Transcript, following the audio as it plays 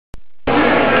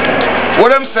What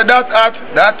them say that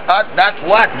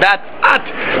what? That at.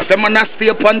 Some man a stay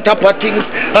upon top of things,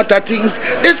 hotter things.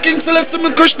 This King Celeste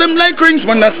me crush them like rings.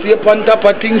 Man a stay upon top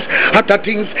of things, hotter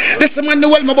things. This man the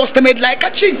well my bust them head like a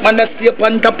chink. Man a stay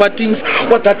upon top of things,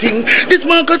 what a thing. This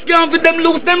Marcus can't with them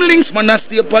lose them links. Man a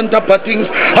stay upon top of things,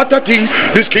 hotter things.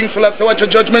 This King Celeste watch a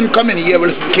judgment coming here.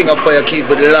 Will King of Fire keep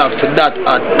with the love to that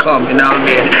at come in our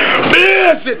man.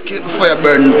 Blaze it, King of Fire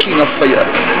burn, King of Fire.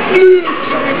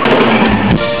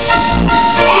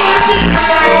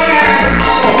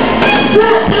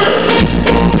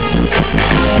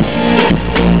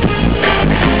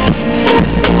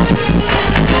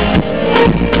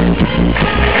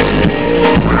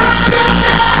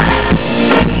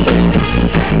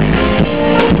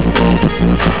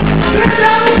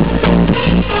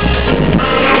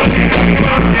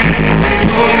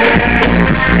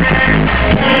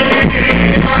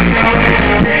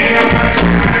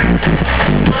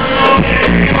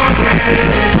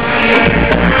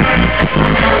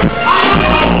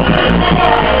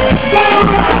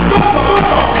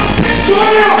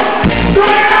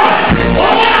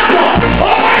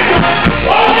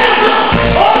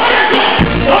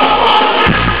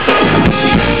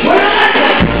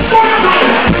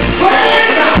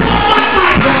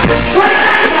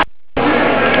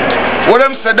 What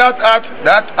them say that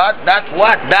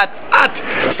what? That at.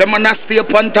 Some man a stay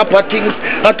upon top of things,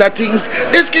 hotter things.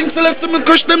 This King Celeste me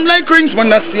crush them like rings. Man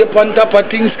a stay upon top of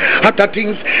things, hotter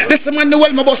things. This man the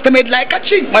well my bust them head like a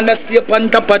chink. Man a stay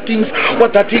upon top of things,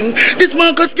 what a thing. This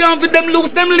Marcus can't with them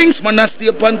lose them links. Man a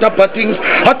stay upon top of things,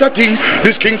 hotter things.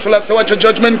 This King Celeste watch a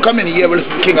judgment coming here. Will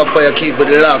King of Fire keep with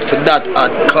the love to that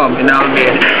at come in our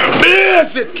man.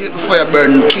 Blaze it, King of Fire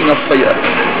burn, King of Fire.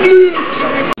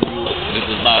 This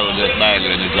is Byron, that's Byron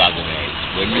in the Dragon Age.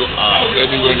 When you are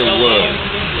anywhere in the world,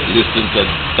 listen to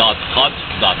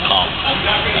 .hot.com.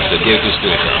 That's the greatest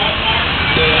station.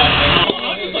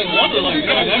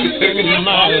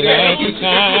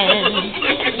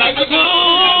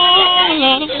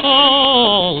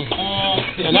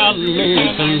 And I've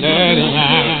made some dirty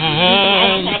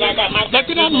lines. Back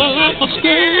it up my life, I'm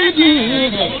scared,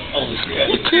 yeah.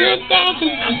 You can't stop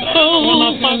it, oh,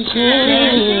 my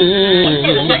fucking.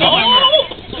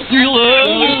 You were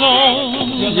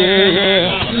alone,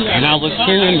 yeah. And I was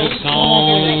singing the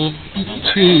song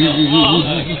to you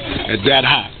at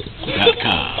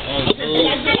thathot.com.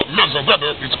 Listen,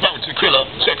 brother, it's Bounty Killer.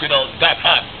 Check it out,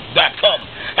 thathot.com.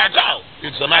 And out,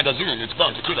 it's a magazine. It's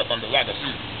Bounty Killer from the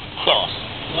magazine. Cross.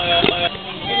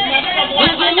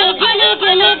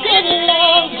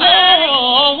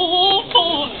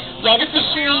 Yo, this is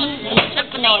Cherine, and you're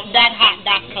checking out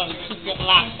thathot.com. Keep it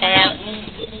locked out.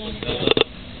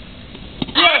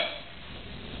 Yes!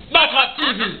 That's Hot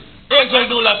TV. Angel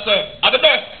Dulas are the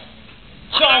best.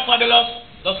 Try for the love.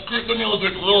 Just keep the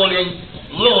music rolling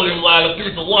while the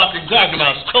people walking, dragging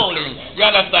and strolling. You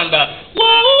understand that? Woo!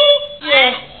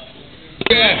 Yeah.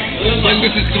 Yeah. And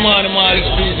this is Kymani Marley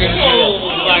speaking.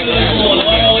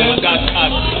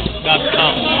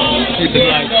 That's.com. Keep it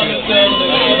like that.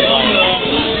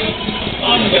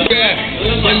 Yeah.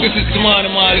 And this is Kymani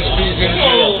Marley speaking.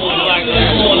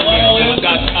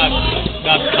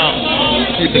 That's.com.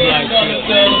 Keep it like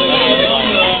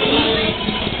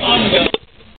that.